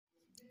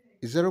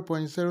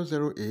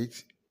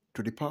0.008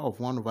 to the power of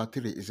 1 over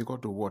 3 is equal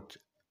to what?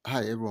 Hi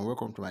everyone,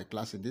 welcome to my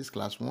class. In this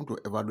class, we want to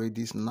evaluate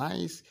this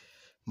nice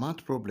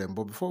math problem.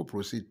 But before we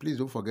proceed, please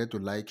don't forget to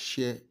like,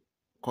 share,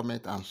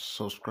 comment, and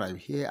subscribe.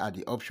 Here are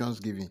the options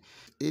given.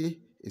 A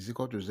is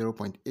equal to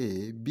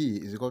 0.8, B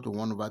is equal to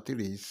 1 over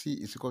 3, C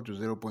is equal to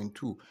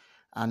 0.2,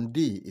 and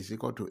D is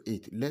equal to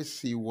 8. Let's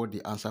see what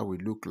the answer will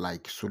look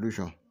like.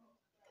 Solution.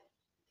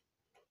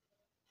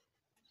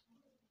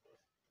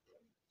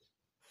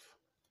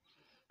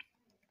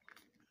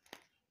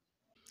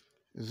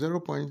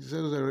 Zero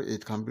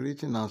 0.008 can be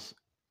written as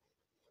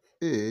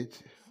 8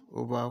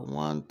 over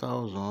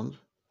 1000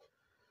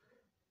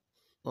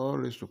 all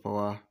raised to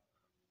power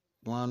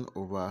 1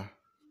 over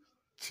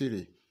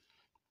 3.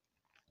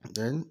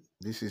 Then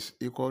this is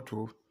equal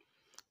to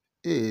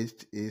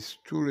 8 is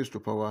 2 raised to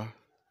power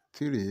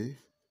 3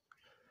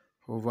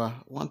 over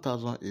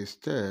 1000 is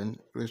 10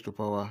 raised to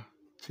power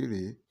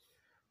 3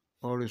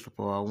 all raised to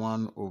power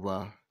 1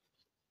 over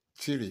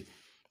 3.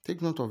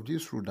 Take note of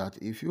this rule that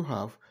if you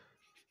have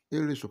a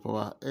raised to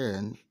power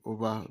n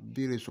over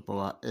b raised to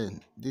power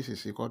n, this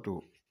is equal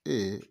to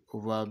a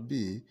over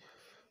b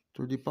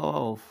to the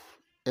power of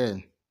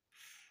n.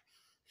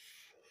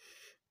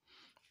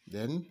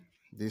 Then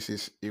this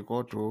is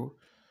equal to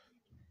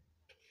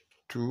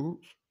 2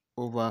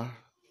 over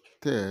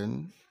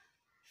 10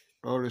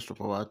 all raised to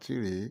power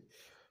 3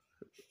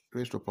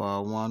 raised to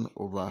power 1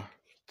 over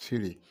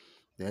 3.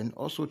 Then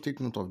also take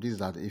note of this,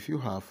 that if you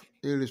have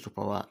a raised to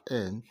power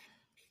n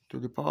to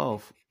the power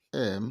of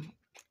m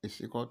is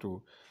equal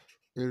to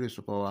a raised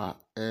to power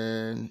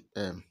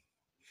nm.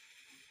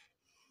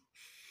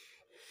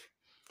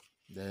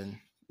 Then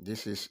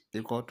this is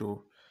equal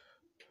to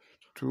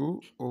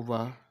 2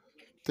 over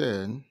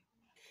 10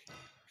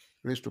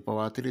 raised to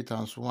power 3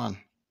 times 1,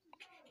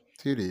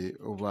 3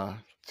 over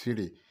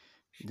 3.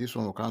 This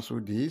one will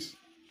cancel this.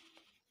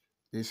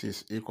 This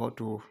is equal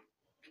to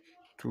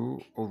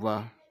 2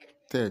 over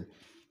 10.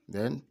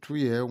 Then 2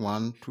 here,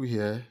 1, 2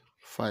 here,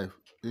 5.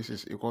 This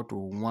is equal to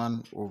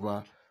 1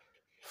 over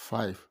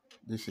 5.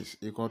 This is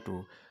equal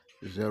to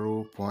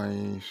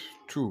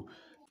 0.2.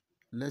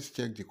 Let's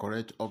check the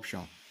correct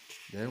option.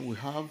 Then we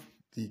have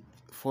the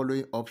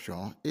following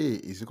option. A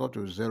is equal to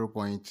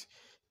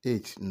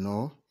 0.8.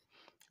 No.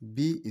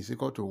 B is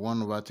equal to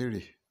 1 over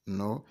 3.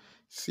 No.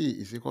 C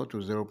is equal to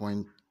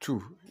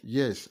 0.2.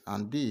 Yes.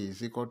 And D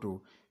is equal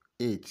to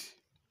 8.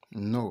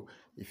 No.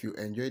 If you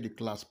enjoyed the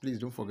class, please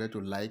don't forget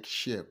to like,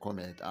 share,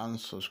 comment, and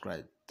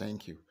subscribe.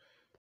 Thank you.